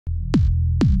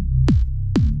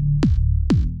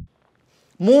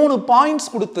மூணு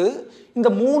பாயிண்ட்ஸ் கொடுத்து இந்த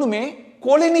மூணுமே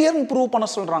கோலினியர் ப்ரூவ் பண்ண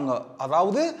சொல்றாங்க.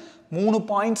 அதாவது மூணு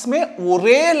பாயிண்ட்ஸ்மே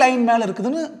ஒரே லைன் மேல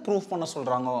இருக்குதுன்னு ப்ரூவ் பண்ண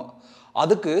சொல்றாங்க.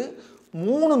 அதுக்கு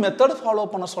மூணு மெத்தட் ஃபாலோ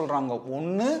பண்ண சொல்றாங்க.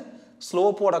 ஒன்னு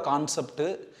ஸ்லோப்போட கான்செப்ட்,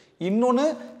 இன்னொன்னு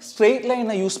ஸ்ட்ரெயிட்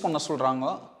லைனை யூஸ் பண்ண சொல்றாங்க,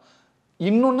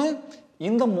 இன்னொன்னு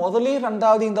இந்த முதலே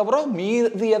ரெண்டாவது இந்த தவிர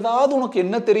மீது ஏதாவது உனக்கு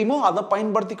என்ன தெரியுமோ அதை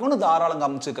பயன்படுத்திக்கணும்னு தாராளங்க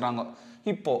அமைச்சுக்கிறாங்க.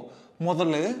 இப்போ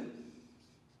முதல்ல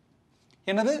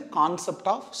என்னது கான்செப்ட்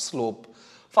ஆஃப் ஸ்லோப்.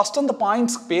 ஃபர்ஸ்ட் அந்த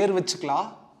பாயிண்ட்ஸ் பேர் வச்சுக்கலாம்.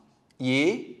 ஏ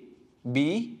பி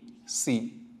சி.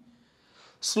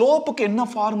 ஸ்லோப்புக்கு என்ன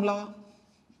ஃபார்முலா?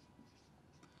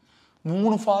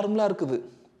 மூணு ஃபார்முலா இருக்குது.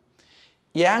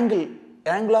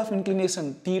 ஆங்கிள் ஆஃப் இன்க்ளினேஷன்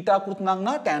தீட்டா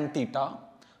கொடுத்தாங்கன்னா tan theta,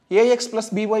 ax plus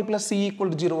by plus c equal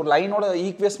to 0 லைனோட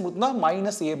equation கொடுத்தா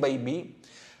மைனஸ் a by b.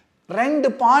 ரெண்டு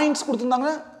பாயிண்ட்ஸ்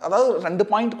கொடுத்துருந்தாங்க, அதாவது ரெண்டு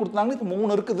பாயிண்ட் கொடுத்தாங்க. இப்போ மூணு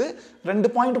இருக்குது. ரெண்டு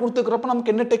பாயிண்ட் கொடுத்துக்கிறப்ப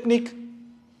நமக்கு என்ன technique?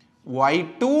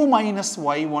 y2 minus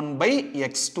y1 by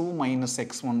x2 minus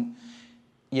x1.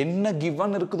 என்ன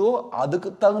கிவன் இருக்குதோ அதுக்கு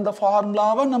தகுந்த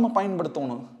ஃபார்முலாவை நம்ம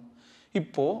பயன்படுத்தணும்.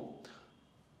 இப்போ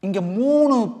இங்க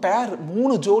மூணு பேர்,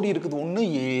 மூணு ஜோடி இருக்குது. ஒன்று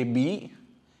ஏபி,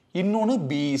 இன்னொன்று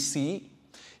பிசி,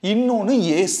 இன்னொன்று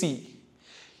ஏசி.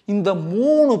 இந்த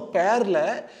மூணு பேர்ல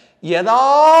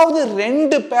ஏதாவது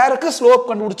ரெண்டு பேருக்கு ஸ்லோப்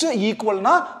கண்டுபிடிச்சு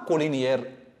ஈக்குவல்னா கோலினியர்.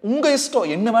 உங்க இஷ்டம்,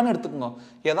 என்ன வேணும் எடுத்துக்கோங்க.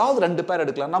 ஏதாவது ரெண்டு பேர்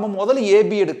எடுக்கலாம். நம்ம முதல்ல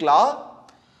ஏபி எடுக்கலாம்.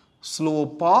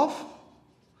 ஸ்லோப் ஆஃப்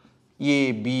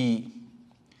ஏபி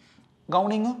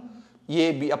கவனிங்க.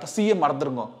 ஏபி அப்ப சிஏ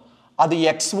மறந்துருங்க. அது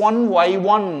x1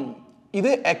 y1,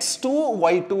 இது x2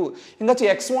 y2.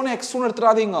 எங்காச்சும் x1 x2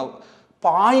 எடுத்துறாதீங்க.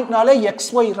 பாயிண்ட்னாலே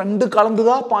xy ரெண்டு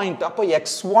கலந்துதான் பாயிண்ட். அப்ப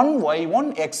x1 y1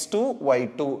 x2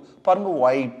 y2. பாருங்க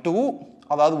y2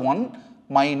 அதாவது 1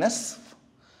 மைனஸ்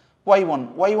y1,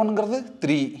 y1ங்கிறது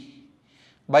 3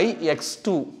 by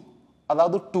x2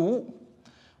 அதாவது 2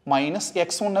 மைனஸ்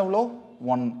x1 எவ்வளோ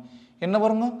 1. என்ன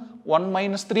வருங்க? 1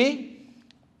 minus 3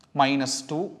 minus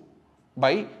 2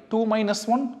 by 2 minus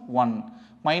 1 1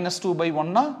 minus 2 by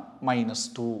 1 minus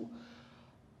 2.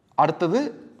 அடுத்தது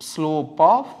ஸ்லோப்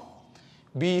ஆஃப்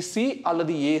பிசி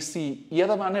அல்லது ஏசி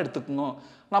எதை வேணா எடுத்துக்கோங்க.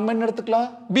 நம்ம என்ன எடுத்துக்கலாம்?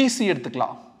 பிசி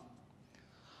எடுத்துக்கலாம்.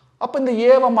 அப்ப இந்த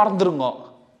ஏவை மறந்துருங்க.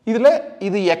 இதுல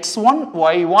இது x1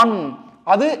 y1,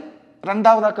 அது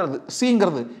ரெண்டாவதாக்குறது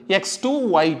சிங்கிறது x2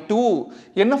 y2.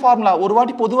 என்ன ஃபார்முலா? ஒரு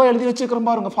வாட்டி பொதுவா எழுதி வச்சுக்கிறோம்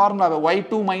பாருங்க ஃபார்முலாவை.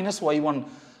 y2 மைனஸ் y1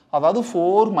 அதாவது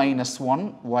 4 minus 1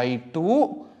 y2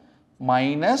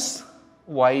 minus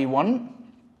y1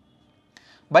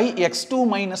 by x2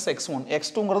 minus x1.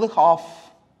 x2ங்கிறது half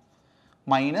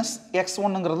minus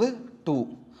x1ங்கிறது 2.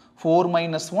 4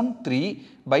 minus 1 3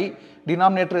 by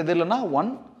denominator எது இல்லைன்னா 1.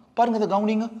 பாருங்க இதை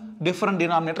கவனிங்க. டிஃபரெண்ட்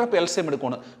டினாமினேட்டர் அப்போ எல்சிஎம்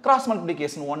எடுக்கணும். Cross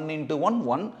multiplication 1 into 1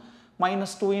 1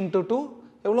 minus 2 into 2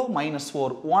 எவ்வளோ minus 4.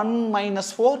 1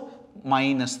 minus 4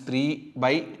 minus 3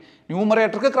 by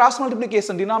நியூமரேட்டருக்கு cross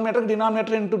multiplication, டினாமினேட்டருக்கு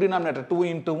denominator into denominator 2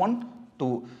 into 1 2.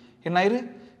 என்ன ஆயிரு?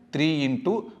 3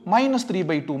 into மைனஸ் 3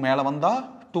 by 2 மேலே வந்தா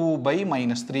 2 by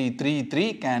மைனஸ் 3 3 3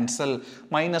 கேன்சல்.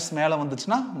 மைனஸ் மேலே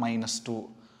வந்துச்சுன்னா மைனஸ் 2.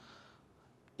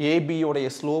 ஏபியோடைய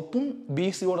ஸ்லோப்பும்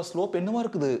பிசியோட ஸ்லோப் என்னவா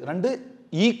இருக்குது? ரெண்டு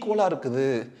ஈக்குவலா இருக்குது.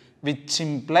 which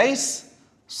implies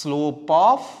slope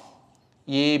of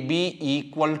AB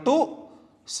equal to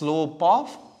slope of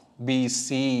BC.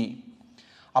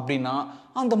 அப்படின்னா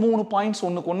அந்த மூணு பாயிண்ட்ஸ்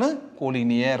ஒண்ணுக்கு ஒன்று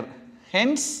collinear.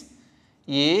 hence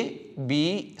A, B,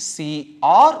 C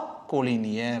are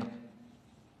collinear.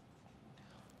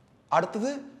 அடுத்தது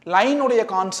லைனுடைய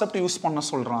கான்செப்ட் யூஸ் பண்ண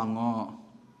சொல்றாங்க.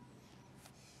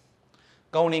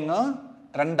 கவனிங்க.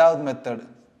 ரெண்டாவது மெத்தட்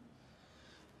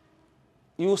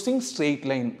யூசிங் ஸ்ட்ரெயிட்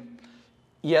லைன்.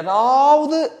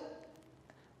 ஏதாவது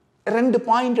ரெண்டு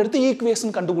பாயிண்ட் எடுத்து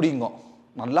ஈக்குவேஷன் கண்டுபிடிங்க.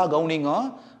 நல்லா கவனிங்க.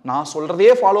 நான் சொல்றதே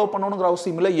ஃபாலோ பண்ணணுங்கிற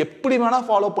அவசியம் இல்லை, எப்படி வேணா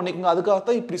ஃபாலோ பண்ணிக்கோங்க.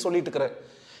 அதுக்காகத்தான் இப்படி சொல்லிட்டு இருக்கிறேன்.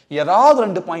 ஏதாவது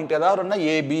ரெண்டு பாயிண்ட், ஏதாவது ரெண்டா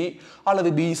ஏபி அல்லது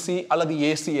பிசி அல்லது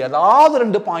ஏசி, ஏதாவது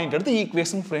ரெண்டு பாயிண்ட் எடுத்து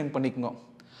ஈக்குவேஷன் ஃப்ரேம் பண்ணிக்கோங்க.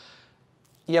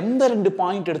 எந்த ரெண்டு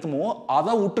பாயிண்ட் எடுத்துமோ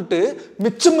அதை விட்டுட்டு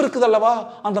மிச்சம் இருக்குது அல்லவா,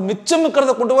 அந்த மிச்சம்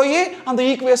இருக்கிறத கொண்டு போய் அந்த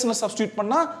ஈக்குவேஷனை சப்ஸ்டியூட்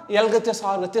பண்ணா எல்ஹெச்எஸ்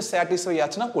ஆர்ஹெச்எஸ் சாட்டிஸ்ஃபை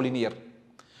ஆச்சுன்னா கோலினியர்.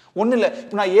 ஒன்றும் இல்லை.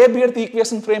 இப்போ நான் ஏபி எடுத்து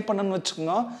ஈக்குவேஷன் ஃப்ரேம் பண்ணணும்னு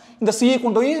வச்சுக்கோங்க. இந்த சியை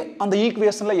கொண்டு போய் அந்த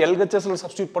ஈக்குவேஷனில் எல்ஹெச்எஸ்ல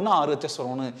சப்ஸ்டியூட் பண்ணால் ஆர்ஹெச்எஸ்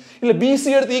வரணும். இல்லை பிசி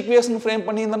எடுத்து ஈக்குவேஷன் ஃப்ரேம்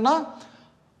பண்ணியிருந்தோம்னா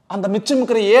அந்த மிச்சம்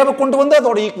இருக்கிற ஏவை கொண்டு வந்து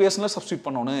அதோட ஈக்குவேஷனில் சப்ஸ்டியூட்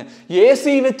பண்ணணும்.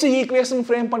 ஏசி வச்சு ஈக்குவேஷன்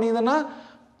ஃப்ரேம் பண்ணியிருந்தோம்னா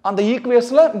அந்த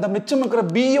ஈக்குவேஷனில் இந்த மிச்சம் இருக்கிற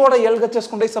பியோட எல்ஹெச்எஸ்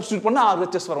கொண்டு போய் சப்ஸ்டியூட் பண்ணால்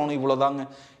ஆர்ஹெச்எஸ் வரணும். இவ்வளோதாங்க.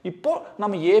 இப்போ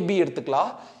நம்ம ஏபி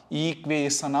எடுத்துக்கலாம்.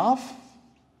 Equation of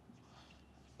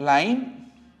line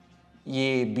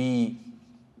AB.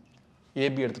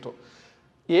 AB எடுத்துட்டோம்.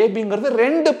 ஏபிங்கிறது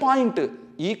ரெண்டு பாயிண்ட்.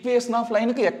 ஈக்குவேஷன் ஆஃப்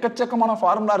லைனுக்கு எக்கச்சக்கமான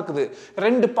ஃபார்முலா இருக்குது.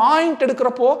 ரெண்டு பாயிண்ட்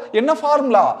எடுக்கிறப்போ என்ன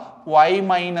formula? y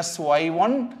minus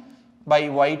y1 by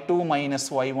y2 minus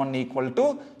y1 equal to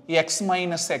x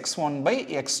minus x1 by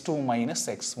x2 minus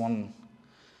x1.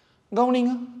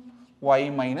 கவனிங்க, y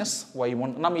minus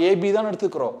y1 நம்ம ab தான்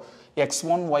எடுத்துக்கிறோம்.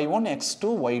 x1 y1 x2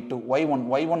 y2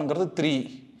 y1 ங்கிறது 3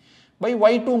 by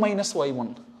y2 minus y1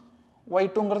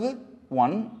 y2 ங்கிறது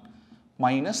 1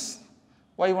 minus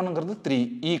y1 ங்கிறது 3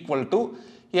 equal to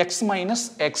x minus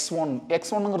x1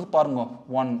 ங்கிறது பாருங்க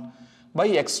 1 by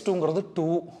x2 ங்கிறது 2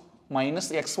 minus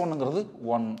x1 ங்கிறது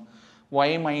 1 y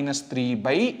minus 3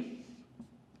 by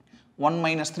 1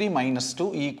 minus 3 minus 2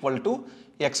 equal to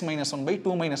x minus 1 by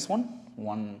 2 minus 1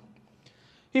 1.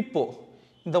 இப்போ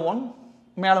இந்த 1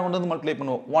 மேலே கொண்டு வந்து மல்டிப்ளை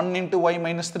பண்ணுவோம். 1 into y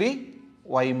minus 3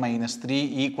 y minus 3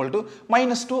 equal to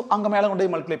minus 2 அங்கே மேலே கொண்டு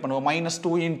வந்து மல்டிப்ளை பண்ணுவோம். minus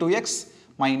 2 into x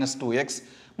minus 2x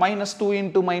minus 2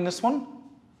 into minus 1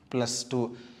 plus 2.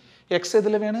 x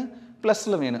எதில் வேணும்?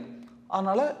 ப்ளஸில் வேணும்.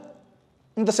 அதனால்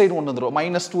இந்த சைடு ஒன்று வந்துடும்.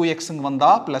 minus 2x இங்கே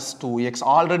வந்தால் plus 2x.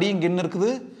 ஆல்ரெடி இங்கே என்ன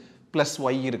இருக்குது? plus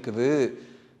y இருக்குது.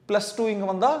 plus 2 இங்கே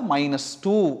வந்தால் minus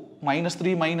 2 minus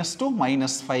 3 minus 2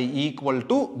 minus 5 equal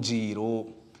to 0.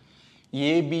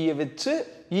 ஏபியை வச்சு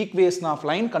ஈக்குவேஷன் ஆஃப்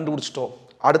லைன் கண்டுபிடிச்சிட்டோம்.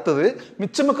 அடுத்தது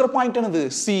மிச்சம் இருக்கிற பாயிண்ட் என்னது?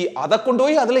 சி. அதை கொண்டு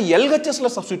போய் அதில் எல்ஹெச்எஸ்ல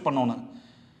சப்ஸ்டியூட் பண்ணணும்.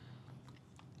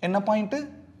 என்ன பாயிண்ட்?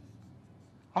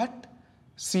 At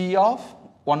C of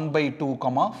 1/2,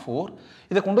 4.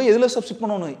 இதை கொண்டு போய் எதில் சப்ஸ்டியூட்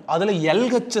பண்ணணும்? அதில்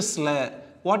எல்ஹெச்எஸ்ல.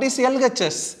 What is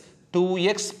LHS?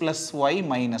 2x plus y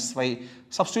minus 5.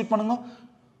 Substitute பண்ணுங்க.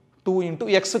 2 into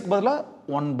xக்கு பதிலாக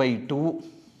 1/2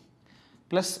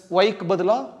 plus yக்கு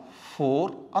பதிலாக 4.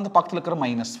 அந்த பக்கத்தில் இருக்கிற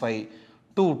minus 5.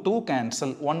 2 2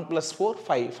 cancel. 1 plus 4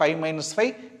 5. 5 minus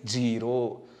 5 0.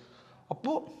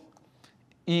 அப்போ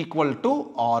equal to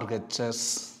RHS.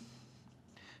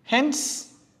 Hence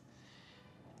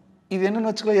இது என்னன்னு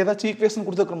வச்சுக்கலாம். ஏதாச்சும் ஈக்குவேஷன்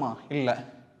கொடுத்துருக்குமா? இல்லை.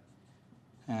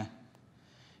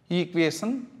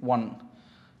 Equation 1.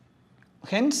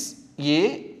 Hence A,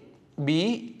 B,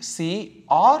 C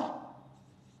are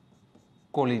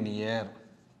collinear.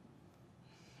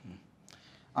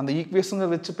 அந்த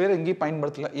ஈக்குவேஷன் வச்சு பேர் எங்கேயும்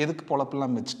பயன்படுத்தல. எதுக்கு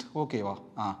பொழப்பெல்லாம் வச்சுட்டு ஓகேவா?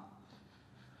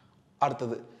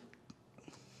 அடுத்தது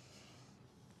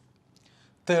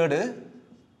தேர்டு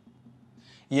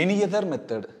எனி அதர்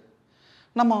மெத்தட்.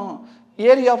 நம்ம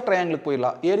ஏரியா ஆஃப் ட்ரையாங்கிளுக்கு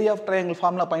போயிடலாம். ஏரியா ஆஃப் ட்ரையாங்கிள்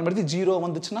ஃபார்முலா பயன்படுத்தி 0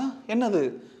 வந்துச்சுன்னா என்னது?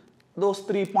 Those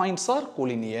 3 points R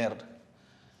collinear.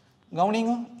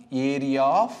 கவனிங்க, area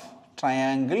of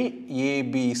triangle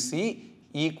ABC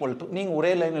equal to, நீங்கள்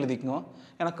ஒரே லைன் எழுதிக்கங்க,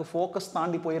 எனக்கு ஃபோக்கஸ்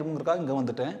தாண்டி போயிருங்கிறதுக்காக இங்கே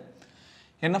வந்துட்டேன்.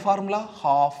 என்ன ஃபார்முலா?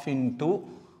 ஹாஃப் இன்டூ,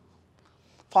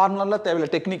 ஃபார்முலாவில் தேவையில்லை,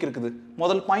 டெக்னிக் இருக்குது.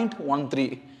 முதல் பாயிண்ட் 1 3,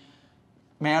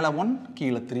 மேலே 1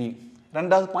 கீழே 3.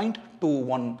 ரெண்டாவது பாயிண்ட் 2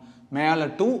 1, மேலே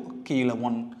 2 கீழே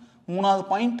 1. மூணாவது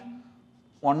பாயிண்ட்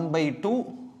 1/2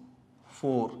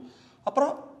 4.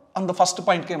 அப்புறம் அந்த ஃபர்ஸ்ட்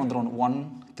பாயிண்ட்கே வந்துடும் 1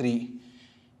 3.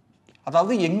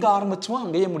 அதாவது எங்கே ஆரம்பிச்சோமோ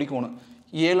அங்கேயே முடிக்கணும்.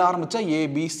 ஏல ஆரம்பிச்சா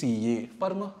ஏபிசிஏ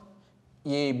பாருங்க,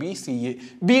 ஏபிசிஏ.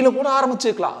 பியில் கூட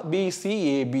ஆரம்பிச்சுக்கலாம்,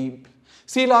 பிசிஏபி.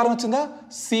 சியில் ஆரம்பிச்சிருந்தா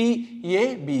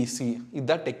சிஏபிசி.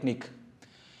 இதுதான் டெக்னிக்.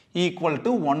 ஈக்குவல்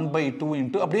டு 1/2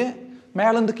 இன்ட்டு அப்படியே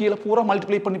மேலேருந்து கீழே பூரா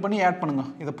மல்டிப்ளை பண்ணி ஆட் பண்ணுங்க.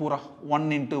 இதை பூரா 1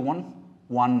 into 1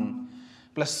 1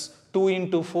 ப்ளஸ் 2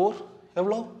 into 4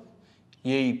 எவ்வளோ?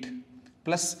 8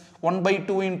 ப்ளஸ்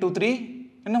 1/2 into 3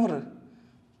 என்ன வரும்?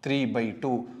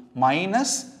 3/2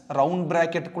 மைனஸ் ரவுண்ட்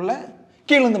ப்ராக்கெட்டுக்குள்ளே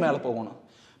கீழேருந்து மேலே போகணும்.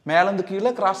 மேலேருந்து கீழே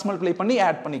கிராஸ் மல்டிப்ளை பண்ணி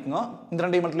ஆட் பண்ணிக்கோங்க. இந்த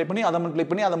ரெண்டையும் மல்டிப்ளை பண்ணி அதை மல்டிப்ளை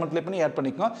பண்ணி அதை மல்டிப்ளை பண்ணி ஆட்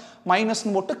பண்ணிக்கோங்க.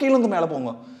 மைனஸ்னு போட்டு கீழேருந்து மேலே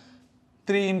போங்க.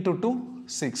 3 into 2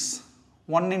 6.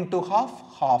 1 into half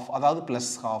half, அதாவது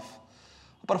ப்ளஸ் half.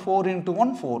 அப்புறம் 4 into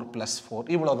 1 4 ப்ளஸ் 4.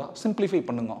 இவ்வளோதான். சிம்பிளிஃபை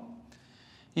பண்ணுங்க.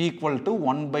 Equal to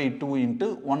 1/2 into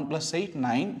 1 + 8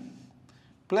 9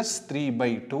 plus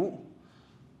 3/2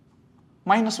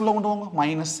 minus உள்ள கொண்டு வாங்க.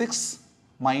 -6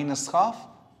 -half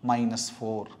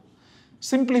 -4.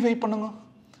 சிம்பிளிஃபை பண்ணுங்க.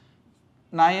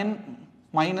 9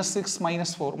 -6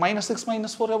 -4 -6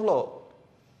 -4 எவ்வளோ?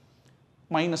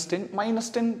 -10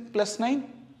 -10 + 9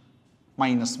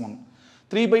 -1.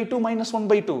 3/2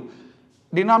 -1/2.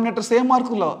 டினாமினேட்டர் சேமாக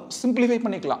இருக்குல்ல, சிம்பிளிஃபை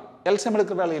பண்ணிக்கலாம். எல்சிஎம்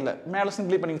எடுக்கிற வேலை இல்லை, மேலே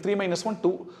சிம்பிளை பண்ணி 3 - 1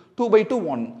 2, 2/2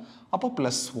 1. அப்போ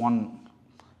 +1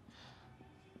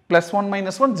 +1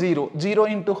 -1 0. 0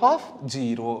 into half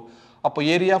 0. அப்போ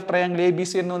ஏரியா ஆஃப் ட்ரையாங்கிள்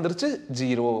ஏபிசி என்ன வந்துருச்சு?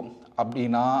 0.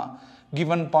 அப்படின்னா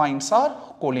given points are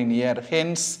collinear.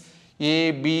 Hence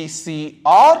ABC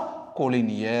are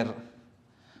collinear.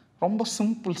 ரொம்ப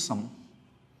சிம்பிள் சம்.